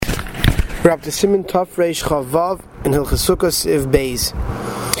We're up to Siman Tov Reish Chavav in Hilchos Sukkos If Beis.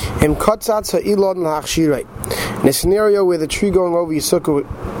 In a scenario where the tree going over your sukkah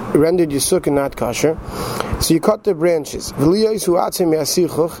rendered your sukkah not kosher, so you cut the branches. And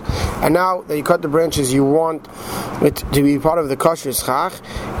now that you cut the branches, you want it to be part of the kosher schach.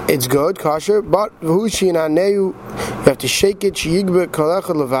 It's good, kosher, but you have to shake it. So you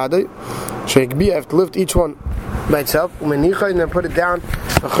have to lift each one by itself, and then put it down.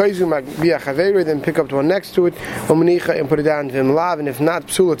 Then pick up the one next to it, and put it down. And if not,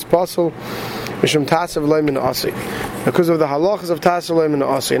 psul, it's possible. Because of the halachas of Tasav Leim and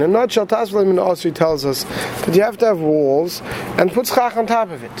Asi. In a nutshell, Tasav Leim and Asi tells us that you have to have walls and put schach on top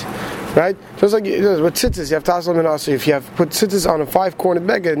of it. Right? Just like with tzitzis, you have Tasav Leim and Asi. If you have put tzitzis on a 5-cornered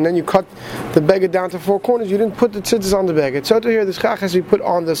beged and then you cut the beged down to 4 corners, you didn't put the tzitzis on the beged. So to here, the schach has to be put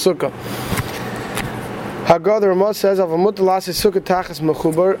on the sukkah. Haggadah, the Ramah says,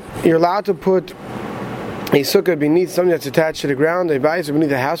 you're allowed to put a sukkah beneath something that's attached to the ground, a bias beneath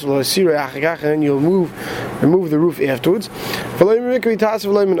the house, and then you'll remove the roof afterwards. That's not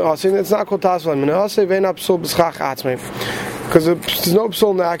called Tasv, because there's no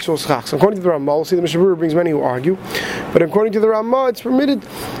psul in the actual schach. So according to the Ramah, we'll see the Mishnah Berurah brings many who argue, but according to the Ramah, it's permitted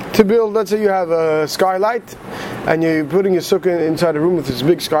to build. Let's say you have a skylight, and you're putting your sukkah inside a room with this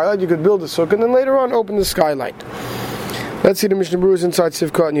big skylight. You could build a sukkah, and then later on open the skylight. Let's see the Mishnah Berurah inside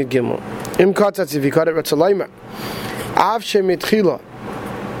Sivkot and Yud Gimel. Im katzatz, if you cut it, Ratzalayma. Av shemitchila.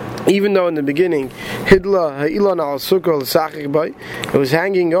 Even though in the beginning, Hidla ha'ilan al sukkah l'sachik bay, it was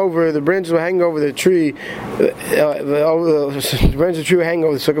hanging over, the branches were hanging over the tree, the branches of the tree were hanging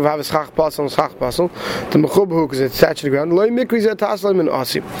over the sukkah, have a schach pasal and schach pasal, the mechubhu, because it's attached to the ground, loy mikri zeh tasla min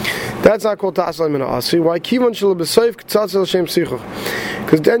asi. That's not called tasla min asi. Why? Kivan shel b'soif k'tzatz el shem sichuch.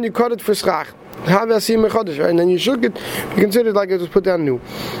 Because then you cut it for schach. And then you shook it, you consider it like it was put down new.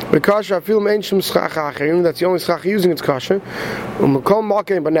 That's the only schach using its kasher.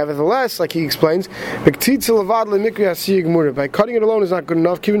 But nevertheless, like he explains, by cutting it alone is not good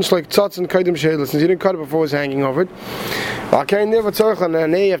enough. Since you didn't cut it before it was hanging over it. And you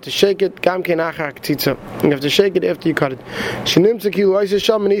have to shake it. You have to shake it after you cut it.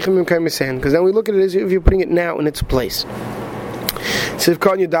 Because then we look at it as if you're putting it now in its place. You have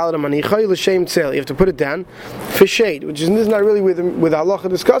to put it down for shade, which is not really where halacha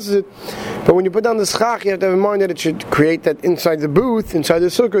discusses it. But when you put down the schach, you have to have in mind that it should create that inside the booth, inside the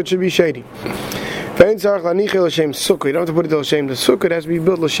sukkah, it should be shady. You don't have to put it l'shem the sukkah; it has to be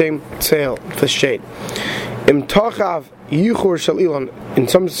built l'shem tzeil for shade. In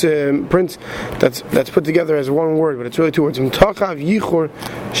some prints, that's put together as one word, but it's really 2 words.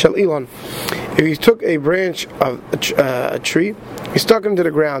 If you took a branch of a tree, you stuck it into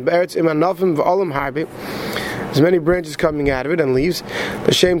the ground. There's many branches coming out of it and leaves.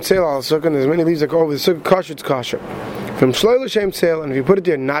 The shem tzeil al sukkah, and there's many leaves that go over the sukkah. Kosher, it's kosher. From shloil shem tzeil, and if you put it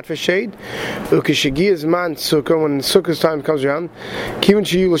there not for shade, ukishagi man sukkah, when the sukkah's time comes around, kivin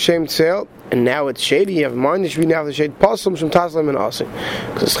sheyul shem tzeil, and now it's shady. You have in mind it should be now the shade pasum from taslim and asi,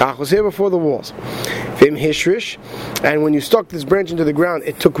 because the schach was here before the walls. Vim hishrish, and when you stuck this branch into the ground,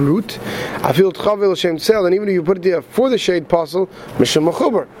 it took root. I feel tchavel shem tzeil, and even if you put it there for the shade pasel, mishum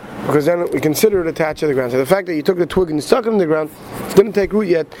machuber, because then we consider it attached to the ground. So the fact that you took the twig and you stuck it in the ground, it didn't take root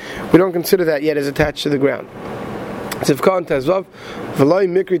yet. We don't consider that yet as attached to the ground. Tzivkot Tezvav, v'loy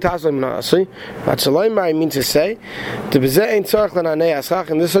mikri taslim na'asi. Ratzalaymai means to say, the bezeh ain't tzarech l'nanei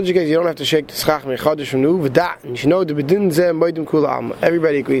aschach. In this subject case, you don't have to shake the schach mechadish from new. V'da, and you know the bedin zeh moedim kula alma.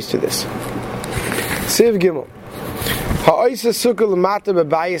 Everybody agrees to this. Siv Gimel. Ha'oisa sukkah l'mata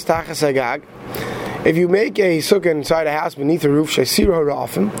b'bayis tachas hagag. If you make a sukkah inside a house beneath a roof, shesir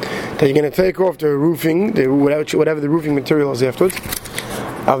harafim, that you're going to take off the roofing, whatever the roofing material is afterwards,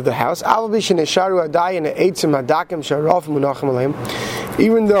 of the house. Even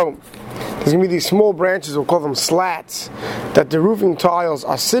though there's going to be these small branches, we'll call them slats, that the roofing tiles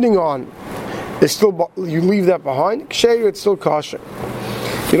are sitting on, it's still, you leave that behind, it's still kosher.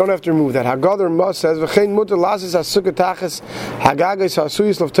 You don't have to remove that. Haggadah Ramah says,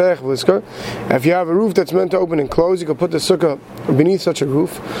 if you have a roof that's meant to open and close, you can put the sukkah beneath such a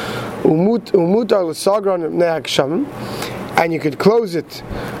roof. And you could close it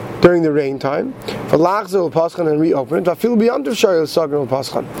during the rain time. And reopen it.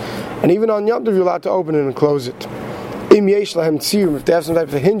 And even on Yom Tov you're allowed to open it and close it. If they have some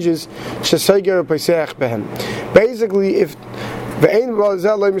type of hinges, basically, if as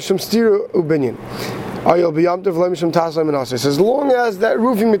long as that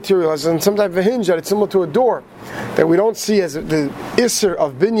roofing material has some type of hinge that it's similar to a door, that we don't see as the isser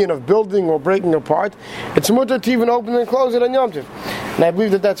of binyan, of building or breaking apart, it's mutter to even open and close it on Yom Tov. And I believe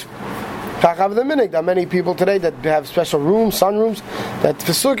that that's There are many people today that have special rooms, sunrooms, that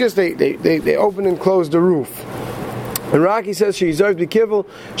for sukkahs they open and close the roof. And Raki says she deserves to be careful.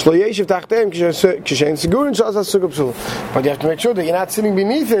 But you have to make sure that you're not sitting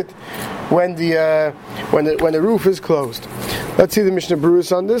beneath it when the roof is closed. Let's see the Mishnah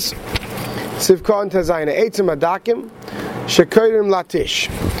Berurah on this. Sivkon Tazayna Eitzim Adakim Shekorim Latish,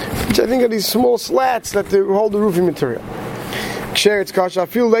 which I think are these small slats that hold the roofing material. Even if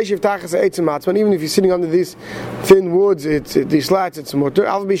you're sitting under these thin woods, these slats, it's mutter.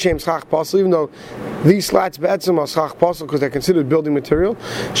 Even though these slats are schach posel because they're considered building material.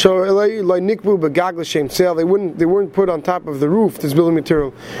 So they weren't put on top of the roof, this building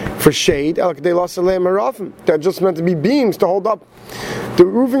material, for shade. They're just meant to be beams to hold up the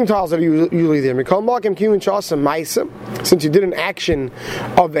roofing tiles that are usually there. Since you did an action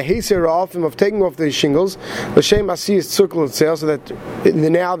of the heser of taking off the shingles, the shem asi is circle itself, so that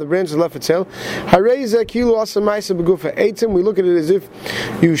now the branch is left itself. We look at it as if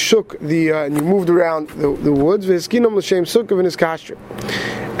you shook and you moved around the woods, and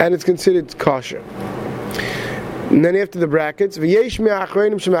it's considered kosher. And then after the brackets, but the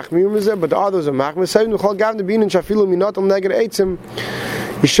others are machmir.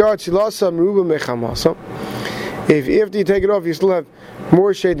 If after you take it off, you still have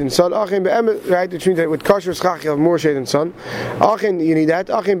more shade than sun. Right, which means that with kosher schach you have more shade than sun. You need that.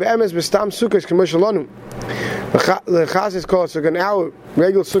 The chazis call it sukkah. Now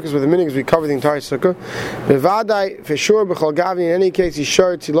regular sukkahs with the minig, we cover the entire sukkah. Bevadai for sure b'chol gavi. In any case, he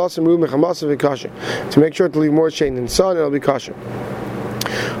short tzilas meruba mechamasa v'kosher to make sure to leave more shade than sun. It'll be kosher.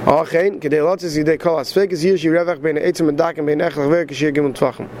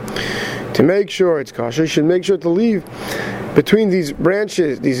 To make sure it's kosher, you should make sure to leave between these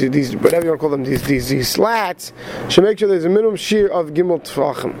branches, these whatever you want to call them, these slats. You should make sure there's a minimum shear of gimel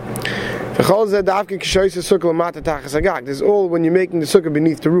tefachim. This is all when you're making the sukkah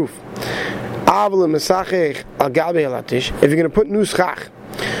beneath the roof. If you're going to put new schach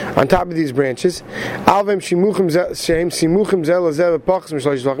on top of these branches, even the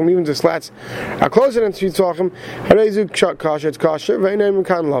slats are closer than 3 tvachim, it's kosher, you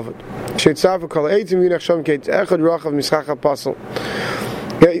can't love it.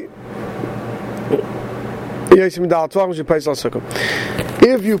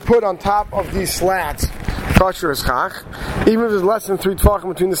 If you put on top of these slats kosher schach, even if there's less than 3 tvachim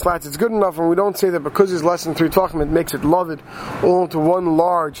between the slats, it's good enough, and we don't say that because there's less than 3 tvachim it makes it love it all into one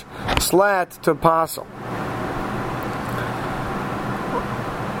large slat to passel.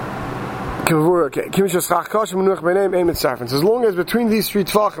 As long as between these 3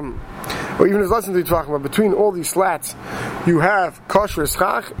 tvachim, or even if it's less than 3 tvachim, but between all these slats you have kosher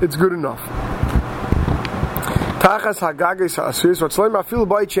schach, it's good enough. Tachas hagagis ha'asir, so it's like I feel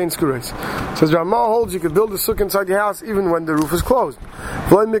by chain screws. Says Ramah holds you could build a sukkah inside your house even when the roof is closed.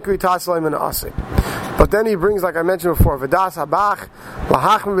 But then he brings, like I mentioned before, V'das habach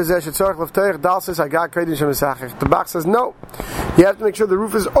lahachim v'zeh shetzorach l'ftech dalsis hagag kaidin shemesachich. The Bach says no. You have to make sure the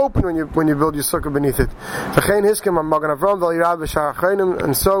roof is open when you build your sukkah beneath it. V'chein hiskim on Magen Avram v'al yirab v'shar achayim,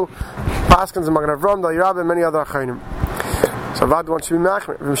 and so Paskins and Magen Avram v'al yirab and many other achayim. So Vad wants to be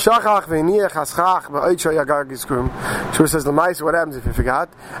machmir. Shur says the mice. What happens if you forgot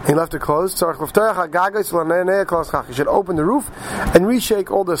and you left it closed? You should open the roof and reshake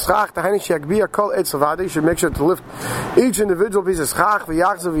all the schach. You should make sure to lift each individual piece of schach.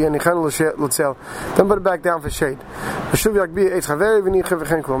 Then put it back down for shade. You should do it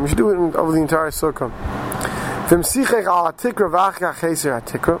over the entire sukkah.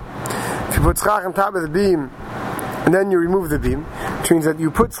 If you put schach on top of the beam and then you remove the beam, which means that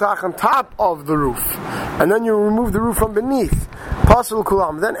you put schach on top of the roof, and then you remove the roof from beneath. Pasul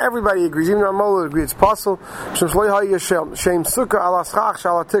kulam. Then everybody agrees, even Ramah agrees, it's pasul. Shem sukkah ala schach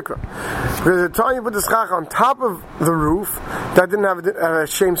shala tikra. Because the time you put the schach on top of the roof, that didn't have a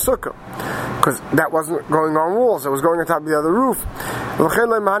shem sukkah, because that wasn't going on walls; it was going on top of the other roof.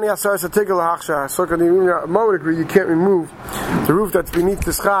 Ramah would agree you can't remove the roof that's beneath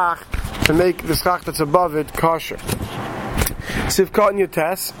the schach to make the schach that's above it kosher. Sivkot in your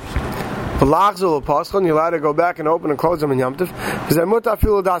test, you're allowed to go back and open and close them in Yom Tov.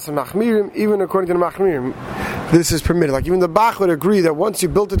 Even according to the Machmirim, this is permitted. Like even the Bach would agree that once you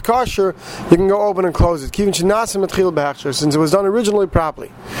built it kosher, you can go open and close it. Since it was done originally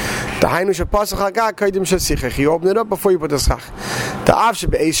properly. You open it up before you put the schach.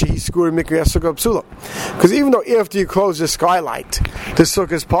 Because even though after you close the skylight, the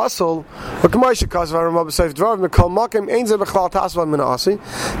sukkah is pasul,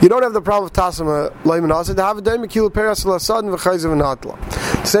 you don't have the problem of tasam leimanasi to have a daim kilu peras lasadin v'chayzav v'natla.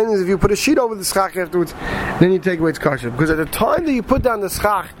 Same thing as if you put a sheet over the schach afterwards, then you take away its kosher. Because at the time that you put down the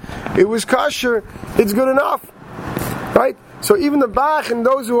schach, it was kosher, it's good enough. Right? So even the Bach and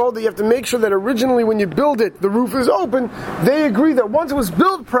those who hold that you have to make sure that originally when you build it, the roof is open, they agree that once it was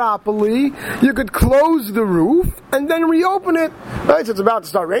built properly, you could close the roof and then reopen it. Right? So it's about to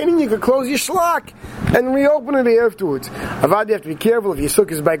start raining, you could close your shlach and reopen it afterwards. Avad, you have to be careful if your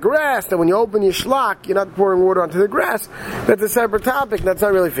sukkah is by grass, that when you open your shlach, you're not pouring water onto the grass. That's a separate topic, that's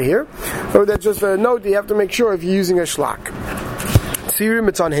not really for here. So that's just a note that you have to make sure if you're using a shlach.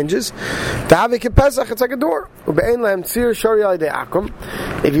 It's on hinges. It's like a door. If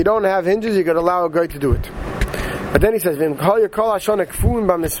you don't have hinges, you got to allow a guy to do it. But then he says, right? If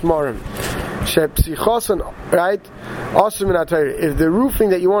the roofing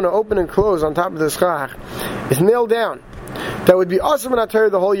that you want to open and close on top of the schach is nailed down, that would be awesome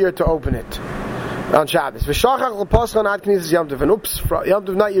the whole year to open it on Shabbos. And oops, Yom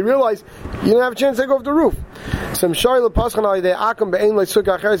Tov night you realize you didn't have a chance to take off the roof. Some shari lepaskan alidei akum be'ein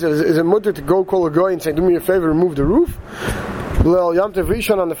le'sukkah acheres. Is it mutter to go call a guy and say, do me a favor, remove the roof? Well, Yom Tov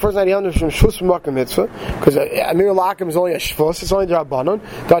Rishon on the first night Yom Tov from Shvus Makam Mitzvah, because Amir Lakim is only a Shvus, it's only the Rabbanon.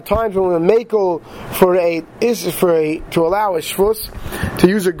 There are times when we makel to allow a Shvus to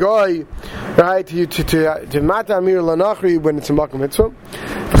use a guy, right, to mata Amir Lanachri when it's a Makam Mitzvah.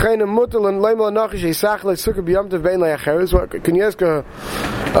 Can you ask a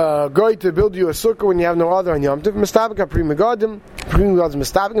guy to build you a sukkah when you have no other on Yom Tov? Mistabik Pri Megadim,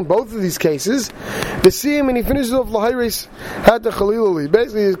 in both of these cases, the same, and he finishes off Lahairis had the Khalilali.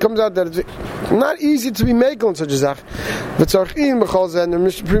 Basically, it comes out that it's not easy to be makel in such a zach. The Tzarch'in b'chol and the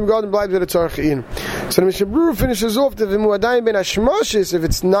Pri Megadim bleibt at the Tzarch'in. So the Mishnah Berurah finishes off the V'muadayim ben Hashmashis. If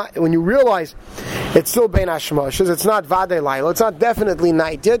it's not, when you realize it's still ben Hashmashis, it's not Vadei Laila, it's not definitely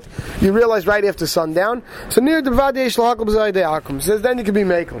night yet. You realize right after sundown. So near the Vadei Shlachal B'Zaydei Akum says then you can be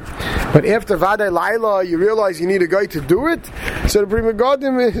makel. But after Vadei Laila, you realize you need a guy to do it. So the Pri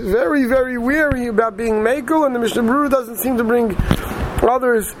Megadim is very, very weary about being makel, and the Mishnah Berurah doesn't seem to bring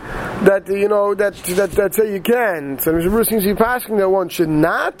others that that say you can. So the Mishnah Berurah seems to be passing that one should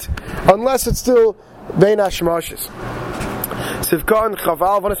not, unless it's still Bein Hashmashis. Sivka and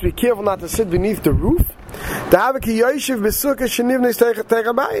Chaval want us to be careful not to sit beneath the roof. It's like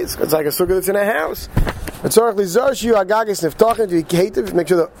a sukkah that's in a house. Make sure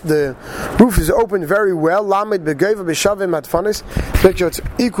that the roof is open very well. Make sure it's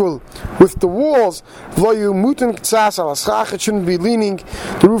equal with the walls. It shouldn't be leaning.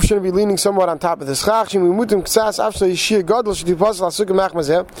 The roof shouldn't be leaning somewhat on top of the schach.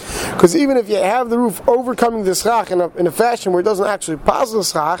 Because even if you have the roof overcoming the schach in a fashion where it doesn't actually pass the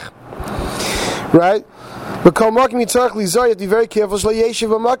schach, right? But be very careful.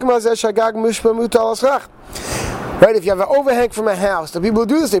 Right, if you have an overhang from a house, the people who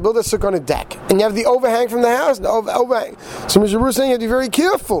do this, they build a sukkah on a deck, and you have the overhang from the house, the overhang. So Mishnah Berurah is saying you have to be very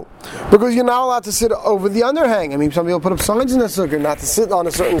careful, because you're not allowed to sit over the underhang. I mean, some people put up signs in the sukkah not to sit on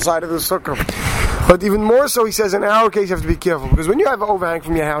a certain side of the sukkah. But even more so, he says, in our case, you have to be careful, because when you have an overhang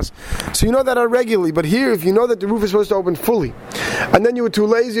from your house, so you know that regularly, but here, if you know that the roof is supposed to open fully, and then you were too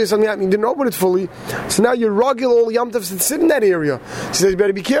lazy or something like that, and you didn't open it fully, so now you're rugged all Yom Tov to sit in that area. So he says, you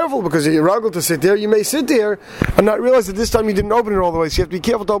better be careful, because if you're rugged to sit there, you may sit there, and not realize that this time you didn't open it all the way, so you have to be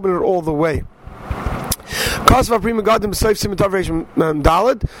careful to open it all the way. And now the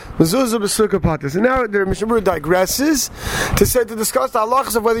Mishnah Berurah digresses to discuss the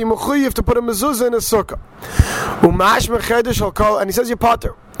halachas of whether you mechuyev to put a mezuzah in a sukkah. And he says you're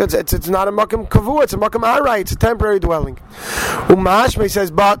potter. It's not a makam kavua, it's a makam arai, it's a temporary dwelling. He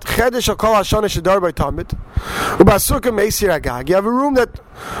says, but chedesh shall call hashana shadar by tamid. Ubasukkah meisir agag. You have a room that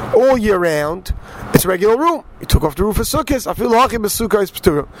all year round, it's a regular room. You took off the roof of sukkahs. I feel hachi b'sukkah is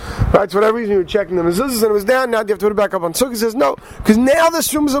p'tura. Right, so for whatever reason you were checking the mezuzahs and it was down, now you have to put it back up on sukkah. He says, no, because now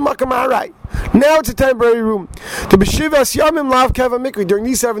this room is a makam arai. Now it's a temporary room. To b'shivas yamim lav keva mikri. During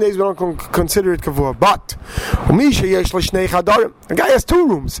these 7 days we don't consider it kavua. But a guy has 2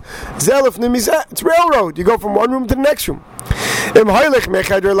 rooms. It's railroad. You go from one room to the next room. If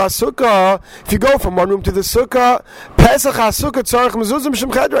you go from one room to the sukkah,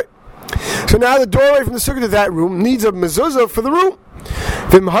 so now the doorway from the sukkah to that room needs a mezuzah for the room.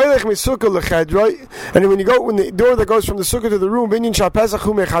 And when the door that goes from the sukkah to the room,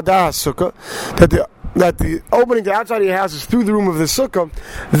 that the opening to outside of your house is through the room of the sukkah,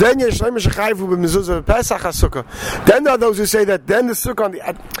 then you're then there are those who say that then the sukkah on the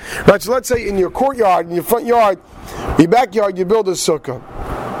right. So let's say in your courtyard, in your front yard, your backyard, you build a sukkah.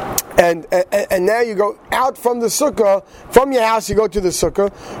 And now you go out from the sukkah, from your house you go to the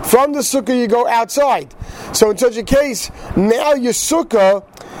sukkah, from the sukkah you go outside. So in such a case, now your sukkah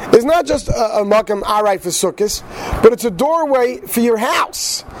is not just a makam arai for sukkahs, but it's a doorway for your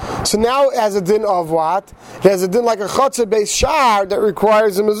house. So now it has a din of what? It has a din like a chatzah based shar that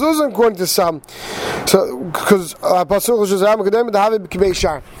requires a mezuzah according to some. So because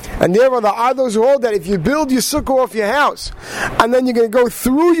and therefore there are those who hold that if you build your sukkah off your house, and then you're going to go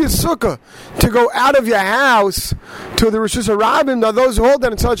through your sukkah to go out of your house to the Rishus HaRabim, now those who hold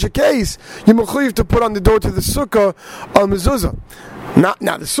that in such a case, you're mechuyev to put on the door to the sukkah a mezuzah. Now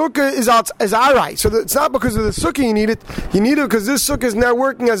the sukkah is alright, so it's not because of the sukkah you need it because this sukkah is now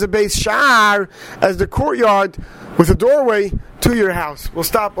working as a base shar, as the courtyard with a doorway to your house. We'll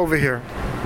stop over here.